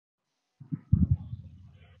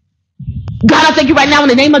God, I thank you right now in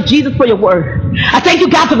the name of Jesus for your word. I thank you,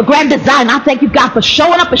 God, for the grand design. I thank you, God, for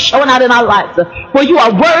showing up and showing out in our lives. For you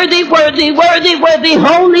are worthy, worthy, worthy, worthy,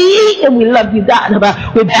 holy, and we love you, God.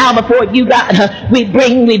 We bow before you, God. We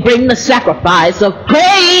bring the sacrifice of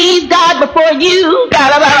praise, God, before you,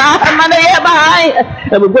 God.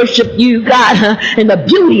 And we worship you, God, in the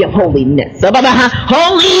beauty of holiness.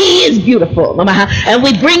 Holy is beautiful. And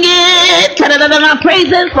we bring it,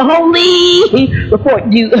 praises for holy before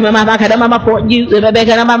you. Before you,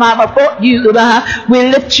 we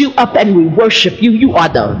lift you up and we worship you. You are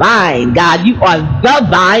divine, God. You are the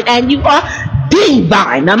vine and you are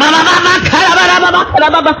divine.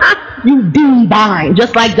 You divine,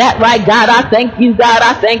 just like that, right, God? I thank you, God.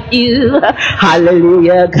 I thank you.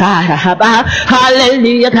 Hallelujah, God.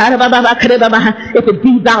 Hallelujah, God. If it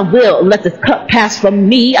be thy will, let this cup pass from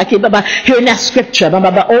me. I keep hearing that scripture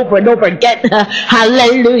over and over again.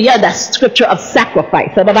 Hallelujah, that scripture of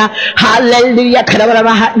sacrifice. Hallelujah.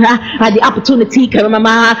 I had the opportunity. I'm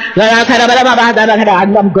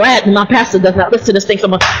glad my pastor does not listen to this thing, so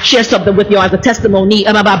I'm going to share something with you as a testimony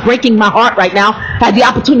about breaking my heart right now. I had the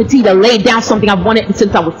opportunity to lay down something I wanted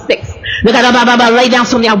since I was 6. Lay down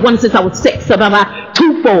something I wanted since I was 6.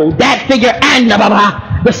 Twofold, that figure and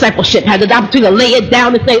discipleship. Had the opportunity to lay it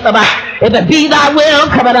down and say, if it be thy will,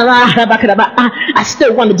 I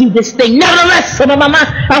still want to do this thing. Nevertheless, I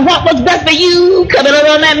want what's best for you.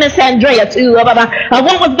 Miss Andrea too. I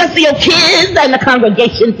want what's best for your kids and the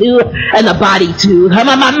congregation too, and the body too. I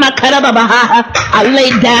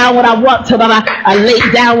lay down what I want to. I lay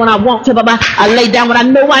down when I want to. I lay down when I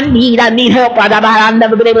know I need help. I've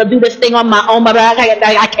never been able to do this thing on my own.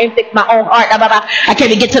 I can't fix my own heart. I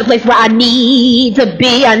can't even get to the place where I need to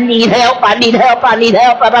be. I need help. I need help. I need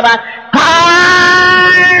help.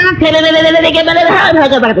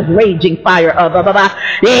 This raging fire of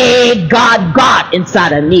God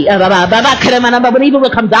inside of me. But even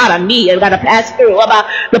what comes out of me, I've got to pass through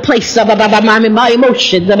the place of my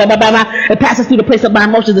emotions. It passes through the place of my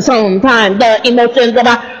emotions. The sometimes the emotions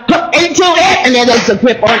hook into it, and then there's a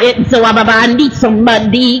grip on it. And so I need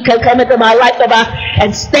somebody to come into my life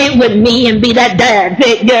and stay with me and be that dad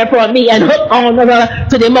figure for me and hook on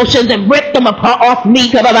to the emotions and rip them apart off me,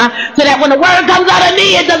 so that when the word comes out of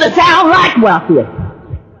me, it doesn't sound like wealthy.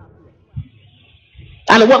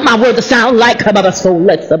 I don't want my word to sound like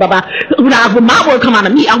soulless. When my word come out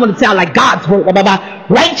of me, I want it to sound like God's word.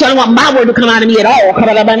 Right? So I don't want my word to come out of me at all.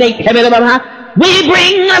 We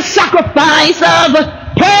bring a sacrifice of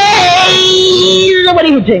praise. What are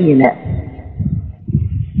you doing that?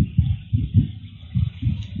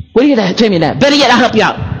 What are you doing that? Better yet, I'll help you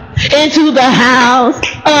out. Into the house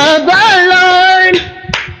of the Lord,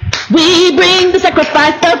 we bring the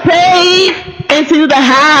sacrifice of praise. Into the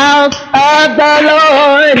house of the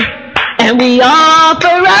Lord, and we offer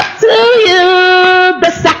up to you the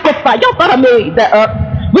sacrifice. Y'all thought I made that up.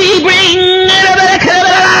 We bring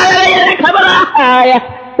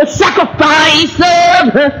the sacrifice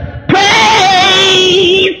of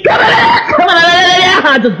praise.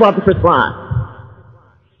 I just brought the first line.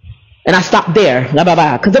 And I stopped there.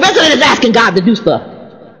 Because eventually it's asking God to do stuff.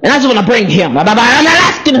 And I just want to bring him. I'm not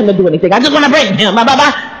asking him to do anything. I just want to bring him. I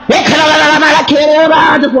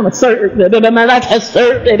just want to serve. I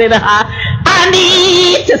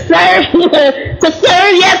need to serve. To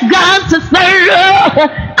serve, yes, God, to serve.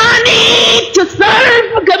 I need to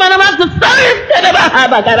serve. Come on, I'm to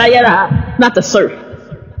serve. Not to surf.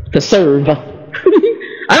 To serve. I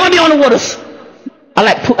don't want to be on the waters.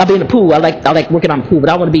 I'll be in the pool. I like working on the pool, but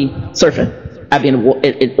I want to be surfing. I'll be on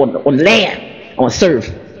land. I want to serve.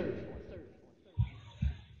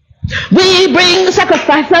 We bring the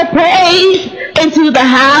sacrifice of praise into the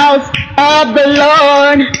house of the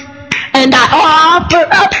Lord, and I offer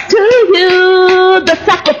up to you the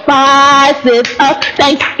sacrifices of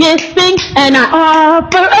thanksgiving, and I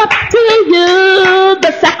offer up to you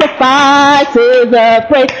the sacrifices of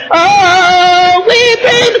praise. Oh, we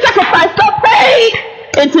bring the sacrifice of praise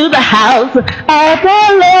into the house of the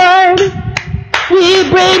Lord. We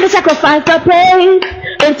bring the sacrifice of praise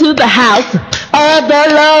into the house of the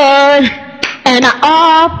Lord, and I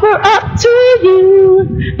offer up to you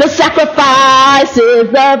the sacrifices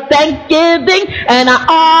of thanksgiving, and I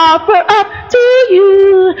offer up to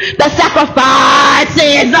you the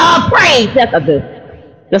sacrifices of praise. That's good.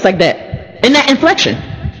 Just like that. In that inflection.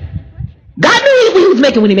 God knew what he was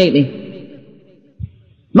making when he made me.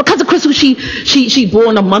 My cousin Crystal, she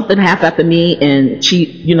born a month and a half after me, and she,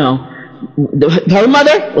 her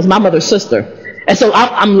mother was my mother's sister. And so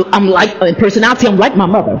I'm like, in personality, I'm like my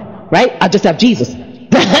mother, right? I just have Jesus.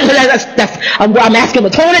 I'm asking him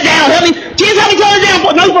to tone it down. Help me. Jesus, help me tone it down.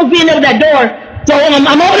 No, supposed to be in there with that door. So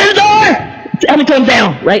I'm over the door. Tell me, tone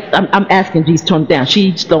down, right? I'm asking Jesus to tone down.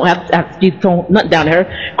 She just don't have to ask Jesus to tone nothing down to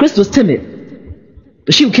her. Crystal's timid,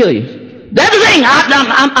 but she will kill you. That's the thing.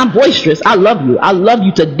 I'm boisterous. I love you. I love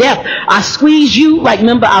you to death. I squeeze you like,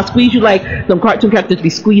 remember, I'll squeeze you like some cartoon characters be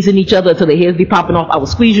squeezing each other until their heads be popping off. I will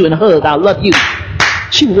squeeze you in a hug. I love you.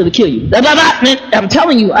 She will really kill you. I'm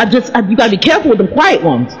telling you, you gotta be careful with them quiet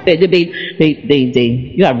ones. You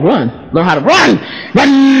gotta run. Learn how to run.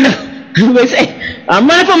 Run. They say, I'm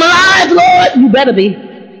running for my life, Lord. You better be.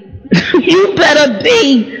 You better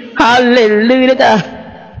be. Hallelujah, God.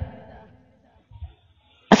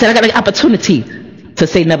 I said, I got an opportunity to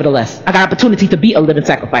say nevertheless. I got an opportunity to be a living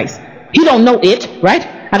sacrifice. He don't know it, right?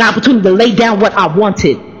 I got an opportunity to lay down what I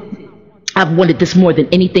wanted. I've wanted this more than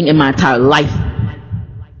anything in my entire life.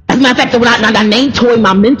 As a matter of fact, when I named Toy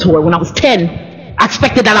my mentor when I was 10, I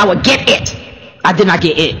expected that I would get it. I did not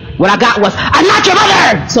get it. What I got was, I'm not your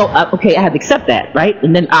mother! So, okay, I had to accept that, right?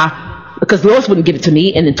 And then because Lois wouldn't give it to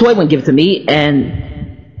me, and then Toy wouldn't give it to me, and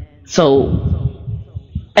so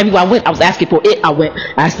everywhere I went, I was asking for it. I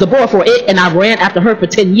asked the boy for it, and I ran after her for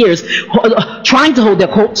 10 years, trying to hold their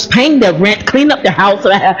coats, paying their rent, clean up their house.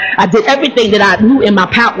 I did everything that I knew in my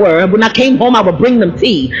power. When I came home, I would bring them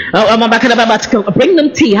tea. Bring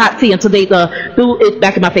them tea, hot tea, until they threw it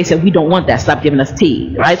back in my face and said, we don't want that. Stop giving us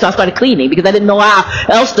tea. Right? So I started cleaning because I didn't know how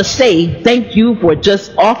else to say thank you for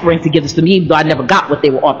just offering to give this to me, even though I never got what they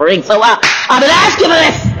were offering. So I've been asking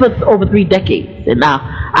for this for over 3 decades, and now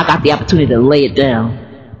I got the opportunity to lay it down.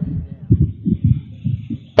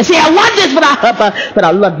 And say, I want this, but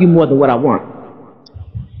I love you more than what I want.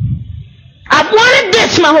 I've wanted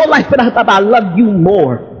this my whole life, but I love you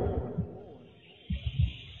more.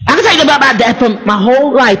 I can tell you about that from my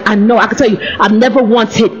whole life. I know, I can tell you, I've never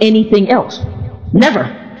wanted anything else. Never.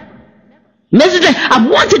 I've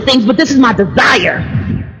wanted things, but this is my desire.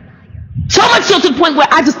 So much so to the point where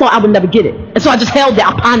I just thought I would never get it. And so I just held it,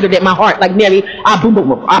 I pondered it in my heart, like Mary, I pondered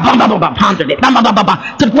it,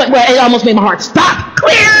 to the point where it almost made my heart stop,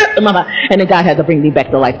 clear. And then God had to bring me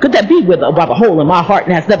back to life. Could that be with a hole in my heart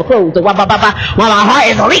and has never closed? While my heart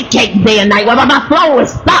is leaking day and night, while my flow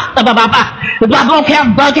is stopped, my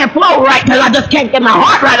blood can't flow right because I just can't get my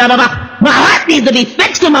heart right. My heart needs to be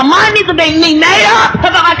fixed and my mind needs to be made up.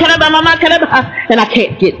 And I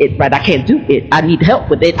can't get it right. I can't do it. I need help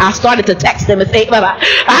with it. I started to text him and say,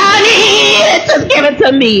 I need it. Just give it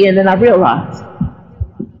to me. And then I realized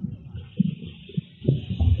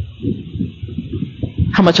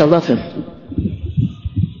how much I love him.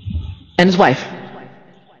 And his wife.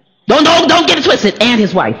 Don't get it twisted. And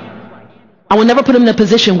his wife. I will never put him in a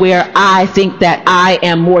position where I think that I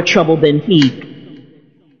am more trouble than he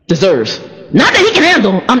deserves. Not that he can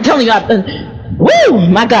handle. I'm telling you, woo,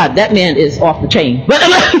 my God, that man is off the chain. But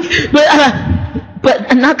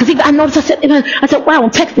not because I noticed. I said, wow, I'm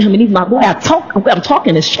texting him, and he's like, boy, I'm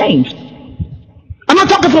talking has changed. I'm not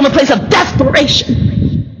talking from a place of desperation.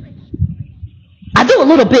 I do a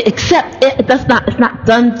little bit, except it's not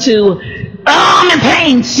done to. Oh, I'm in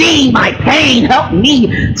pain. See my pain. Help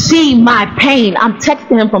me see my pain. I'm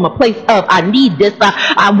texting him from a place of, I need this.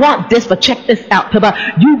 I want this, but check this out.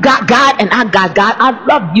 You got God and I got God. I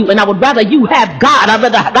love you, and I would rather you have God. I'd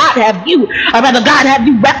rather God have you. I'd rather God have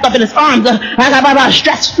you wrapped up in his arms,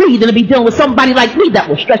 stress-free, than to be dealing with somebody like me that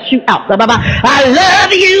will stress you out. I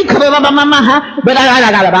love you,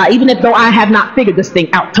 but even if though I have not figured this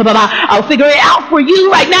thing out, I'll figure it out for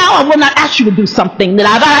you right now. I will not ask you to do something that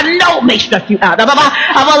I know makes stress you out. I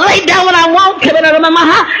will lay down what I want.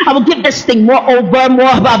 I will give this thing more over, more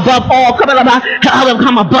above all. I will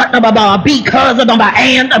come a because of my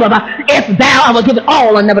and if thou, I will give it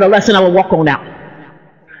all, and nevertheless, and I will walk on out.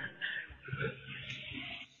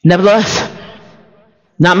 Nevertheless,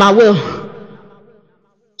 not my will.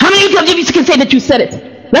 How many of you can say that you said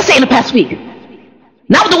it? Let's say in the past week.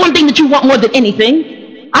 Not the one thing that you want more than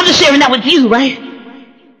anything. I'm just sharing that with you, right?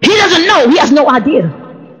 He doesn't know. He has no idea.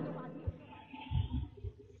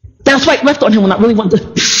 That I swiped left on him when I really wanted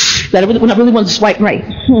to swipe right.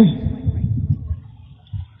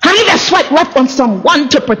 How many of you swipe left on someone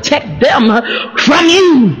to protect them from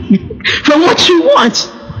you, from what you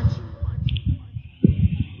want?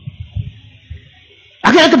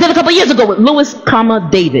 I did a couple of years ago with Louis,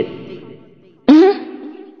 David.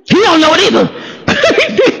 He don't know it either.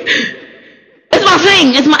 It's my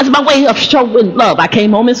thing. It's my way of showing love. I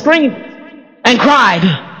came home and screamed and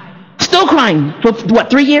cried. Still crying for what,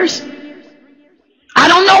 3 years? I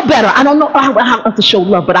don't know better. I don't know how to show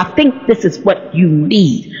love, but I think this is what you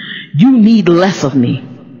need. You need less of me.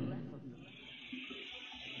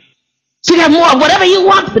 So you have more of whatever you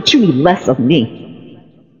want, but you need less of me.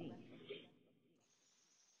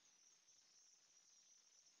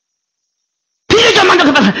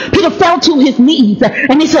 Peter fell to his knees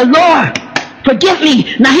and he said, Lord, forgive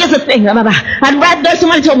me. Now here's the thing. I'd rather,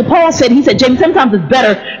 somebody told me, Paul said, he said, James, sometimes it's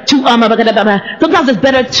better to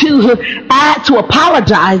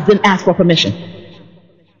apologize than ask for permission.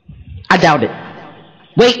 I doubt it.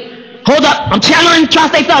 Wait, hold up. I'm channeling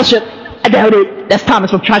Tri-State Fellowship. I doubt it. That's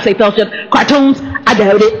Thomas from Tri-State Fellowship. Cartoons. I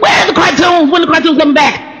doubt it. Where's the cartoons? When the cartoons coming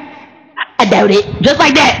back? I doubt it. Just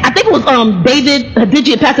like that. I think it was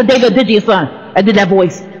Pastor David Digia's son. I did that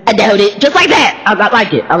voice. I doubt it. Just like that. I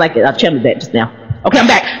like it. I like it. I've channeled that just now. Okay, I'm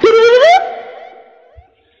back.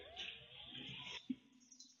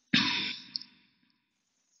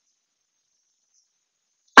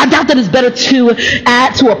 I doubt that it's better to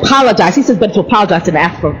apologize. He says better to apologize than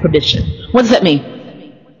ask for permission. What does that mean?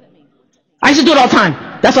 I used to do it all the time.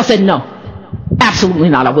 That's why I said no. Absolutely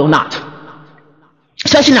not. I will not.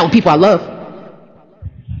 Especially not with people I love.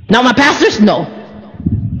 Not my pastors? No.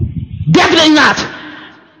 Definitely not.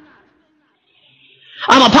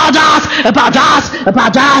 I'm apologize.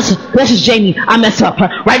 This is Jamie. I messed up.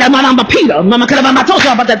 Right? I'm a Peter. I told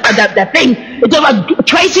you about that thing.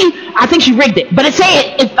 Tracy, I think she rigged it. But it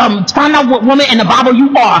said, find out what woman in the Bible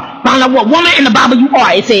you are. Find out what woman in the Bible you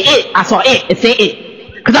are. It said it. I saw it. It said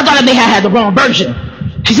it. Because I thought I may have had the wrong version.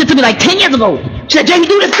 She said to me like 10 years ago. She said, Jamie,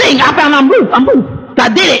 do this thing. I found I'm Ruth. So I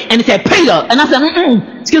did it. And it said Peter. And I said,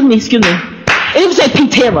 excuse me. It didn't say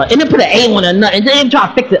Peter. It didn't put an A on it or nothing. It didn't try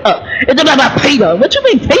to fix it up. It didn't about Peter. What you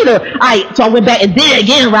mean Peter? So I went back and did it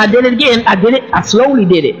again. I did it again. I did it. I slowly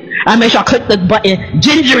did it. I made sure I clicked the button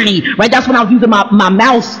gingerly. Right? That's when I was using my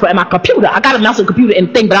mouse for my computer. I got a mouse and computer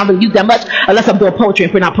and thing, but I don't really use that much unless I'm doing poetry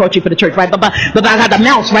and putting out poetry for the church. Right? But I got the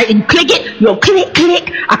mouse, right? And you click it. You go click.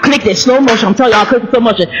 I clicked it slow motion. I'm telling y'all, I clicked it slow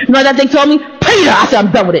motion. You know what that thing told me? Peter. I said,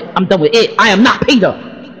 I'm done with it. I'm done with it. I am not Peter.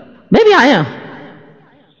 Maybe I am.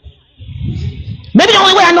 Maybe the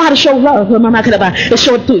only way I know how to show love is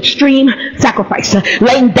show it through extreme sacrifice,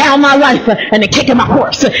 laying down my life and then kicking my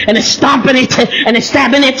horse and then stomping it and then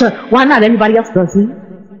stabbing it. Why not? Everybody else does it.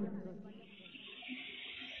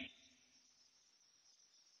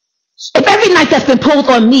 If every knife that's been pulled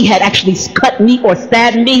on me had actually cut me or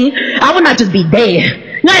stabbed me, I would not just be dead.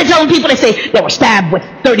 You know, they're telling people, they say they were stabbed with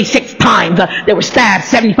 36 times, they were stabbed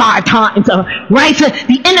 75 times, right?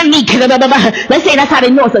 The enemy, let's say that's how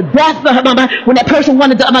they know it's a death, when that person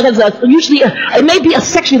wanted to, usually it may be a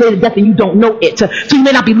sexually related death and you don't know it, so you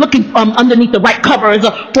may not be looking underneath the right covers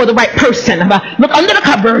for the right person. Look under the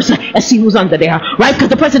covers and see who's under there, right? Because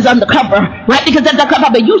the person's under cover, right? Because that's the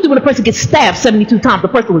cover, but usually when a person gets stabbed 72 times, the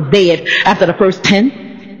person was dead after the first 10.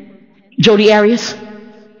 Jodi Arias,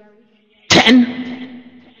 10.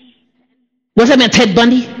 What's that man, Ted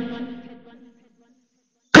Bundy?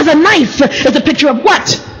 Because a knife is a picture of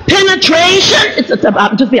what? Penetration. It's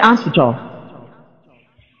about, just be honest with y'all.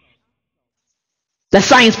 The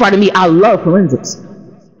science part of me, I love forensics.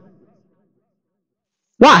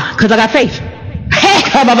 Why? Because I got faith.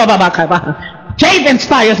 Faith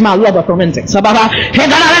inspires my love of forensics. Hey, God,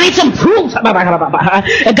 I need some proof.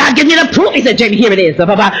 God, give me the proof. He said, Jamie, here it is.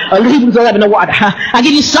 Hebrews 11, the water. I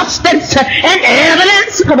give you substance and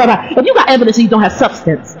evidence. If you got evidence and you don't have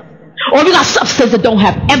substance, or if you got substance that don't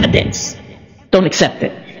have evidence, don't accept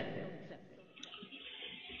it.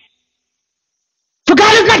 For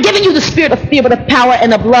God has not given you the spirit of fear, but of power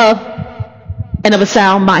and of love and of a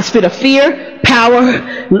sound mind. Spirit of fear, power,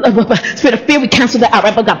 spirit of fear, we cancel that out,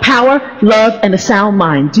 right? But got power, love, and a sound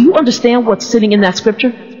mind. Do you understand what's sitting in that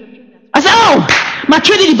scripture? I said, oh, my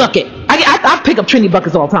Trinity bucket. I pick up Trinity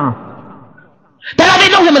buckets all the time. That I may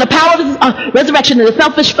know him in the power of his resurrection and the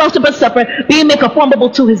selfish fellowship of suffering, being made conformable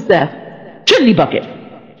to his death. Trinity bucket.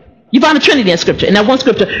 You find a Trinity in scripture. In that one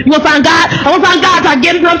scripture, you want to find God? I want to find God so I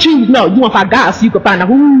get some shoes. No, you want to find God so you can find out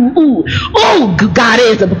who God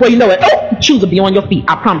is. And before you know it, shoes will be on your feet.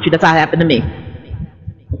 I promise you that's how it happened to me.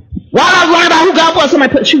 While I was learning about who God was,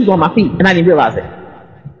 somebody put shoes on my feet and I didn't realize it.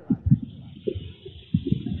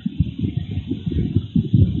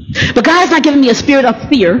 But God has not given me a spirit of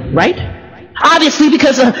fear, right? Obviously,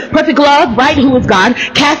 because perfect love, right, who is God,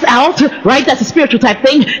 cast out, right, that's a spiritual type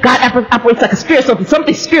thing. God operates like a spirit, so if there's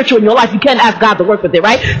something spiritual in your life, you can't ask God to work with it,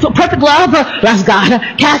 right? So perfect love, that's God.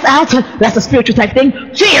 Cast out, that's a spiritual type thing.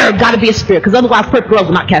 Fear, got to be a spirit, because otherwise perfect love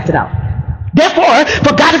will not cast it out. Therefore,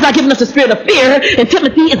 for God has not given us a spirit of fear, and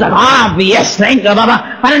Timothy is an obvious thing. I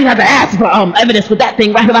don't even have to ask for evidence with that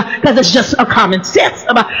thing, right? Because it's just a common sense.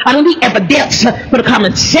 I don't need evidence for the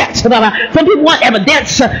common sense. Some people want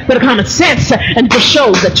evidence for the common sense, and it just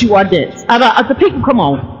shows that you are dense. The people, come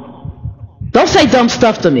on. Don't say dumb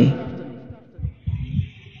stuff to me.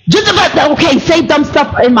 Just about, okay, say dumb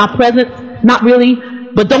stuff in my presence. Not really.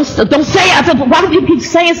 But don't say it. I said, why do you keep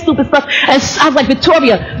saying stupid stuff? And I was like,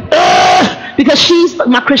 Victoria, because she's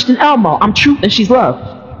my Christian Elmo. I'm truth and she's love.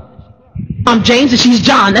 I'm James and she's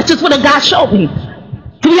John. That's just what God showed me.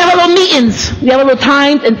 So we have our little meetings. We have our little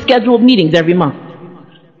times and scheduled meetings every month.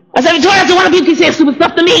 I said, Victoria, why do you keep saying stupid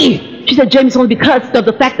stuff to me? She said, James, it's only because of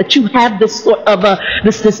the fact that you have this sort of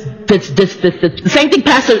this. The same thing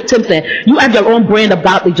Pastor Tim said. You have your own brand of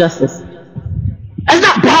godly justice. That's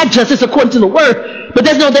not bad justice according to the word, but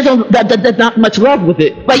there's not much love with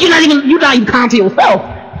it. But you're not even kind to yourself.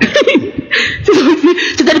 She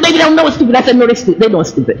said, maybe they don't know it's stupid. I said, no, they know it's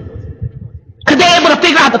stupid. Because they're able to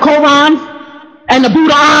figure out the Korans and the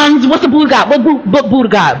Buddhans. What's the Buddha got? What book Buddha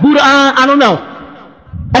got? Buddha, I don't know.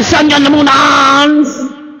 And Sun Yun the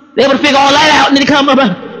Moonans. They're able to figure all that out, and then they come up,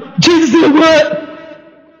 Jesus did what?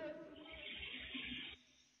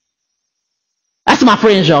 That's my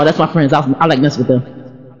friends, y'all. That's my friends. I like messing with them.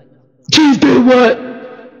 Jesus did what?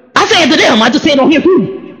 I say it to them. I just say it on here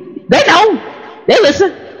too. They know. They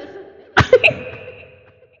listen.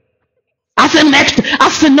 I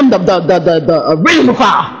send them the original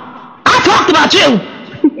file. I talked about you.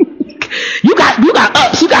 You got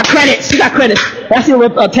ups. You got credits. That's your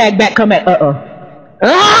tag back. Come back.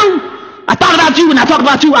 I thought about you, and I talked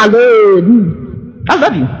about you. I love you. I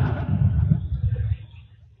love you.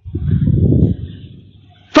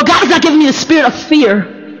 For God has not given me the spirit of fear,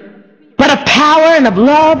 but of power and of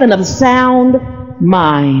love and of a sound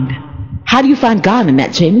mind. How do you find God in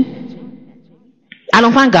that, Jamie? I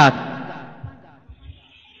don't find God.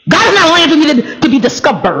 God is not a land for me to be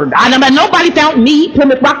discovered. Nobody found me,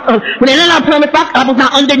 Plymouth Rock. When they landed on Plymouth Rock, I was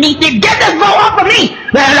not underneath it. Get this bow off of me!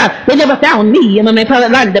 They never found me. And when they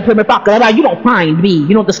landed at Plymouth Rock, you don't find me.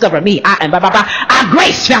 You don't discover me.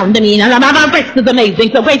 Grace found me. And grace is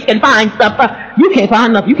amazing. So grace can find stuff. You can't find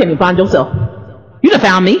enough. You can't even find yourself. You done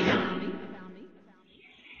found me.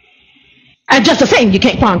 And just the same, you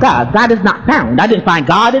can't find God. God is not found. I didn't find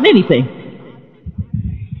God in anything.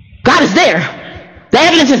 God is there. The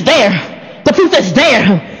evidence is there. The proof is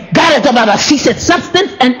there. God is about us. He said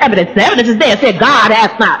substance and evidence. The evidence is there. It said God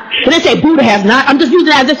has not. It didn't say Buddha has not. I'm just using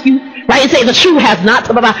it as if you, right? It says the shoe has not.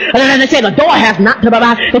 And then it said the door has not.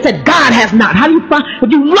 It said God has not. How do you find? If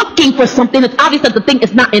you're looking for something, it's obvious that the thing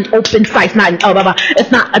is not in open sight.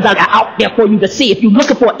 It's not out there for you to see. If you're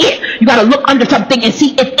looking for it, you got to look under something and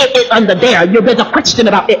see if it is under there. There's a question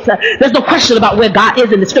about it. There's no question about where God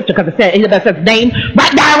is in the scripture because it says name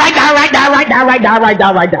right now.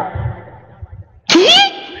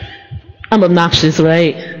 I'm obnoxious,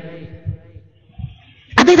 right?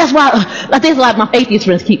 I think that's why my atheist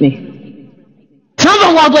friends keep me. Some of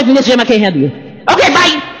them walk away from this gym, I can't handle you. Okay,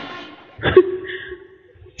 bye.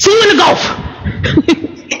 See you in the Gulf.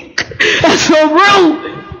 That's so rude.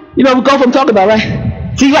 You know what Gulf I'm talking about,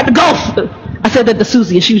 right? See you at the Gulf. I said that to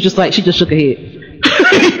Susie and she just shook her head.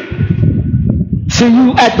 See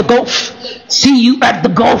you at the Gulf. See you at the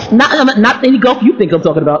Gulf. Not any Gulf you think I'm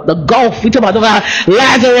talking about. The Gulf. We talking about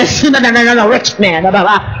Lazarus. No, rich man.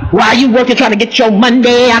 Why are you working trying to get your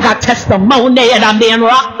Monday? I got testimony and I'm being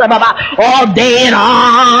rocked all day in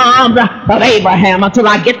arms of Abraham until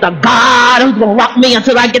I get the God who's going to rock me,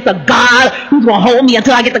 until I get the God who's going to hold me,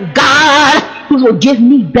 until I get the God who's going to give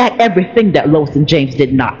me back everything that Lois and James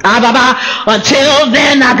did not. Until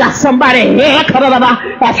then, I got somebody here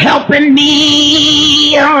that's helping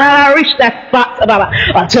me reach that spot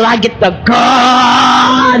until I get the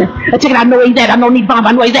God. Until I know he's that. I don't need bomb.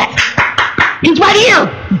 I know he's that. He's right here.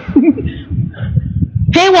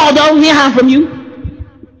 Hey, Waldo, he ain't hiding from you.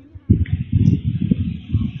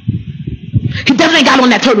 He definitely got on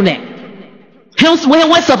that turtleneck. He don't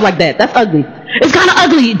wear stuff like that. That's ugly. It's kind of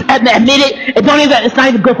ugly. Admit it. It's not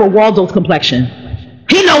even good for Waldo's complexion.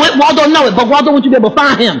 He know it. Waldo know it. But Waldo wants you to be able to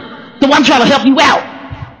find him. So I'm trying to help you out.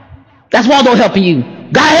 That's Waldo helping you.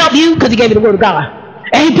 God help you because he gave you the word of God.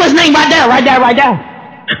 And he put his name right there.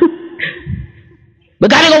 But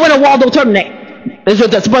God ain't going to wear a Waldo turtleneck.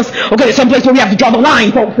 Okay, there's some place where we have to draw the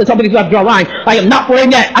line, folks. There's some place we have to draw a line. I am not wearing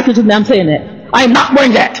that. I'm saying that. I am not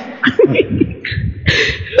wearing that.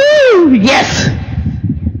 Ooh, yes.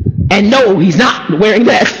 And no, he's not wearing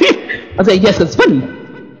that. I say yes, it's funny.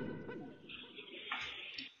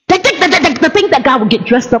 They think that God will get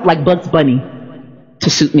dressed up like Bugs Bunny to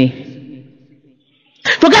suit me.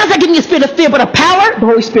 For God's not giving you a spirit of fear, but of power, the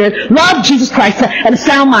Holy Spirit, love, Jesus Christ, and a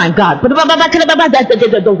sound mind, God. But those are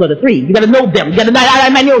the three. You got to know them. I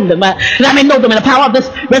may know them. I may know them in the power of this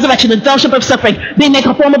resurrection and fellowship of suffering, being made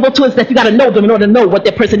conformable to us. That you got to know them in order to know what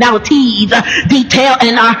their personalities, detail,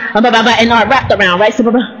 and are wrapped around, right?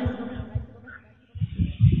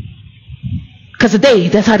 Because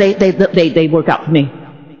that's how they work out for me.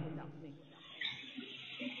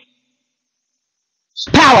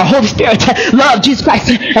 Power, Holy Spirit, love, Jesus Christ,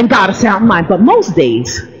 and God, a sound mind. But most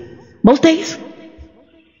days,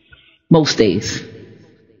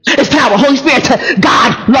 it's power, Holy Spirit,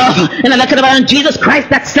 God, love, and I look at Jesus Christ,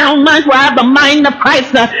 that sound mind, where I have the mind of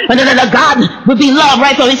Christ, and then God would be love,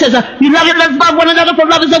 right? So he says, you love it, let's love one another, for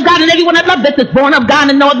love is of God, and everyone that loves this is born of God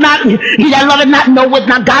and knoweth not. He that loveth not knoweth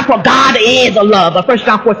not God, for God is a love. 1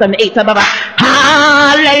 John 4:7-8.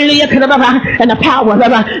 Hallelujah. And the power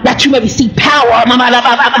that you may receive power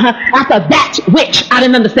after that which, I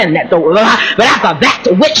didn't understand that though, but after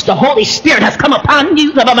that which the Holy Spirit has come upon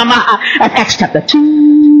you, at Acts chapter 2.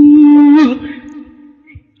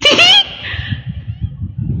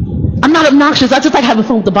 I'm not obnoxious. I just like having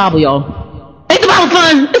fun with the Bible, y'all. Ain't the Bible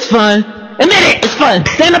fun? It's fun. Admit it, it's fun.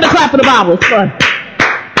 Stand up and clap for the Bible. It's fun.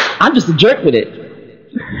 I'm just a jerk with it.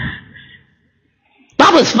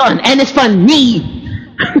 Bible is fun, and it's funny.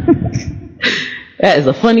 That is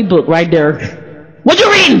a funny book right there. What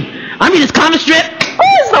you reading? I'm reading this comic strip.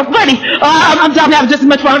 Oh, it's so funny. I'm having just as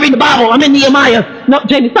much fun reading the Bible. I'm in Nehemiah. No,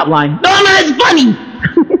 Jamie, stop lying. No, it's funny.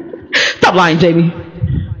 Stop lying, Jamie.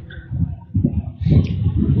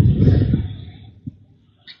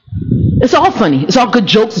 It's all funny. It's all good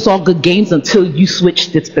jokes. It's all good games until you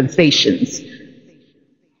switch dispensations.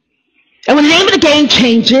 And when the name of the game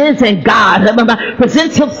changes and God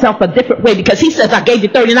presents himself a different way, because he says, I gave you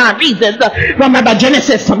 39 reasons from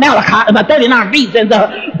Genesis to Malachi, about 39 reasons,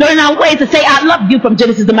 39 ways to say I love you from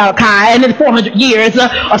Genesis to Malachi, and then 400 years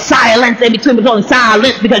of silence in between was only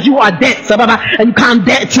silence because you are dense, and you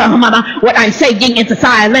condense what I'm saying into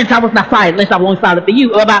silence. I was not silent, I was only silent for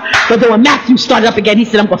you. But then when Matthew started up again, he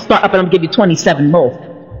said, I'm going to start up and I'm going to give you 27 more.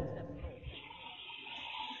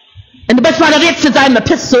 And the best part of it, since I'm the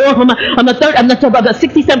epistle, I'm the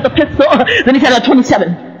 67th epistle, then he said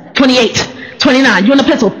 27, 28, 29, you're an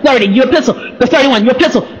epistle, 30, you're an epistle, the 31, you're an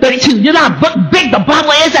epistle, 32. You know how big the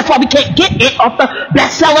Bible is? That's why we can't get it off the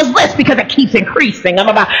bestsellers list, because it keeps increasing.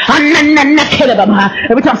 Every time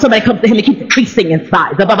somebody comes to him, it keeps increasing in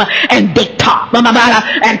size. And data,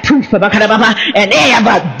 and proof, and evidence.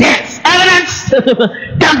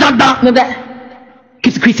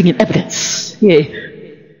 Keeps increasing in evidence. Yeah.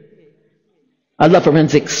 I love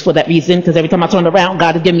forensics for that reason, because every time I turn around,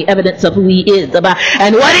 God is giving me evidence of who he is and what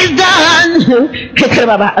he's done.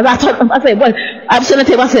 I said, what? I'm sitting at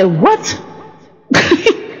the table, I said, what?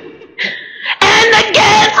 And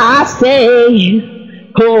again I say,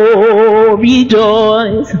 oh,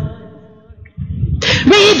 rejoice.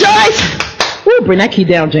 Rejoice. Ooh, bring that key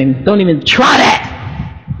down, Jamie. Don't even try that.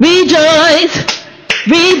 Rejoice.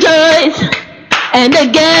 Rejoice. And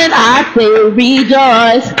again I say,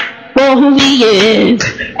 rejoice. For who he is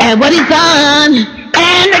and what he's done,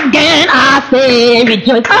 and again I say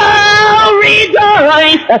rejoice, oh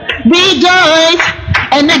rejoice, rejoice,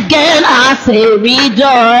 and again I say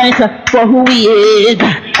rejoice for who he is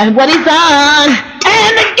and what he's done,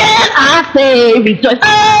 and again I say rejoice,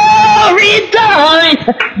 oh rejoice,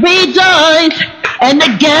 rejoice, and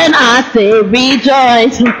again I say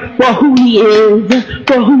rejoice for who he is,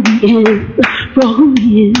 for who he is, for who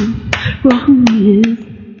he is, for who he is.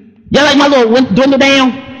 Y'all like my little dwindle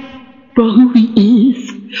down? For who he is.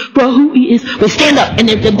 For who he is. But stand up and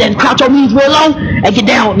then crouch your knees real low and get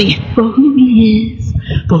down with me. For who he is.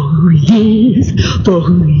 For who he is. For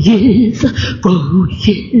who he is. For who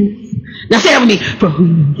he is. Now say that with me. For who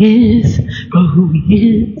he is. For who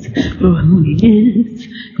he is. For who he is.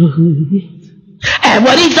 For who he is. And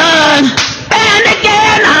what he's done. And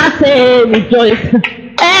again I say rejoice.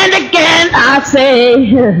 And again I say,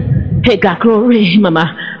 hey God, glory,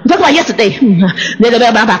 mama. We talked about yesterday. 1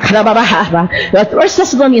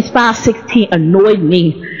 Thessalonians 5:16 annoyed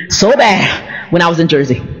me so bad when I was in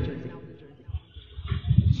Jersey.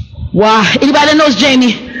 Why? Anybody that knows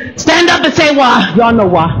Jamie, stand up and say why. Y'all know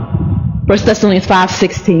why. 1 Thessalonians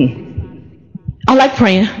 5:16. I like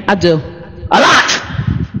praying. I do. A lot.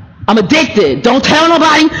 I'm addicted. Don't tell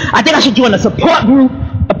nobody. I think I should join a support group,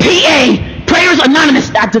 a PA, Prayers Anonymous.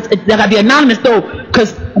 They gotta be anonymous though,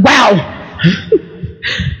 because wow.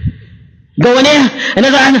 Go in there, and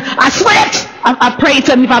then I slipped. I prayed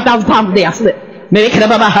 75,000 times a day. I slipped. Why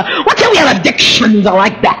can't we have addictions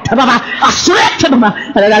like that? I slipped. And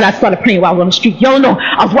then I started praying while I was on the street. Y'all know,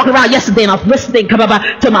 I was walking around yesterday and I was listening to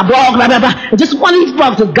my blog. And just one of these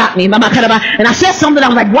blogs just got me. And I said something. I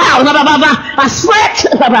was like, wow. I slipped.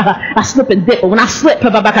 I slip and dip. But when I slip,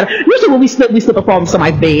 usually when we slip and fall in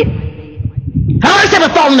somebody's bed. I always ever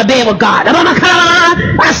fall in the bed with God.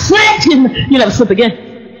 I slipped. And you never slip again.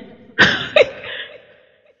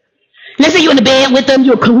 Let's say you're in the bed with them,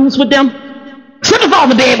 you're cahoots with them. Slip and fall in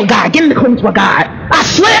the bed with God. Get in the cahoots with God. I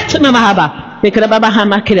slipped.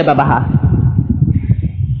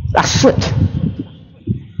 I slipped.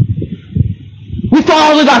 We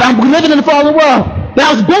fall in God. I'm living in the fallen world. When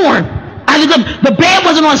I was born, the bed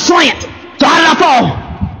wasn't on slant. So how did I fall?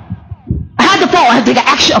 I had to fall. I had to take an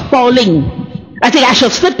action of falling. I take action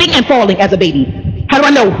of slipping and falling as a baby. How do I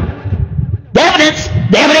know? The evidence,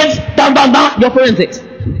 dun, dun, dun, your forensics.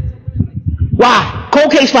 Why?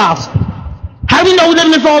 Cold case files. How do we know we live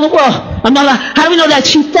in the fallen world? How do we know that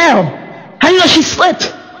she fell? How do you know she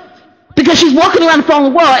slipped? Because she's walking around the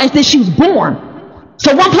fallen world and then she was born.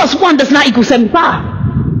 So 1 plus 1 does not equal 75.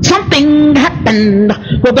 Something happened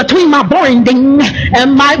between my boring-ding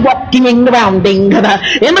and my walking around-ding.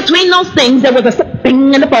 In between those things, there was a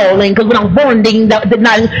slipping and a falling. Because when I was born-ding, that did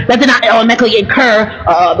not automatically incur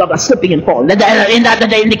a slipping and falling. That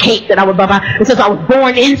indicate that it says I was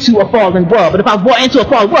born into a fallen world. But if I was born into a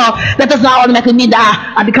fallen world, that does not automatically mean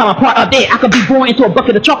that I become a part of it. I could be born into a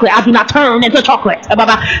bucket of chocolate. I do not turn into chocolate. I do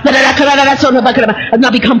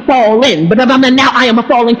not become fallen. But now I am a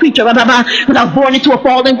fallen creature. Because I was born into a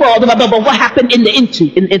fallen world. But what happened in the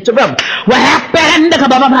interim? What happened is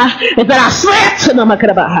that I slipped.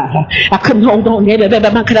 I couldn't hold on.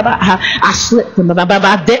 I slipped.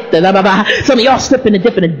 I dipped. Some of y'all slipping and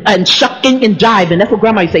dipping and shucking and jiving. That's what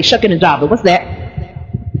grandma used to say, shucking and jiving. What's that?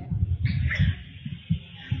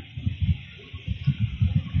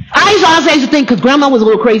 I used to think, because grandma was a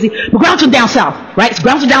little crazy, but grandma's from down south, right? So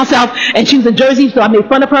grandma's from down south, and she was in Jersey, so I made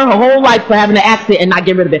fun of her whole life for having an accent and not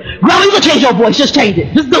get rid of it. Grandma, you can change your voice, just change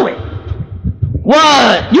it. Just do it.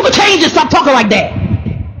 What? You can change it, stop talking like that.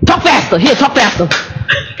 Talk faster. Here, talk faster.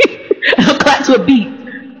 And I'll clap to a beat.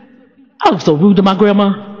 I was so rude to my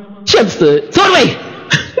grandma. She understood. So anyway,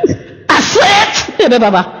 I slipped.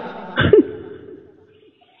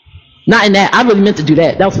 Not in that. I really meant to do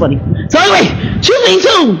that. That was funny. So anyway, she was mean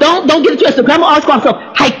too. Don't get it twisted. Grandma always called herself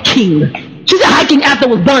hiking. She said hiking after it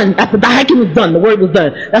was done. After the hiking was done, the word was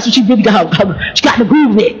done. That's what she really got. She got the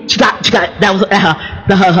groove in it. She got. That was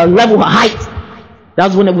her level, her height. That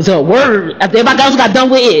was when it was her word. After everybody else got done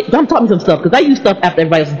with it. Don't tell me some stuff, because I use stuff after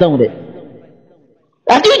everybody else is done with it.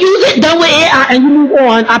 After you use it, done with it, and you move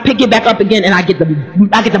on, I pick it back up again, and I get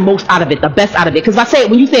the most out of it, the best out of it. Because if I say it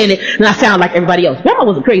when you saying it, then I sound like everybody else. Grandma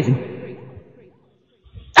wasn't crazy.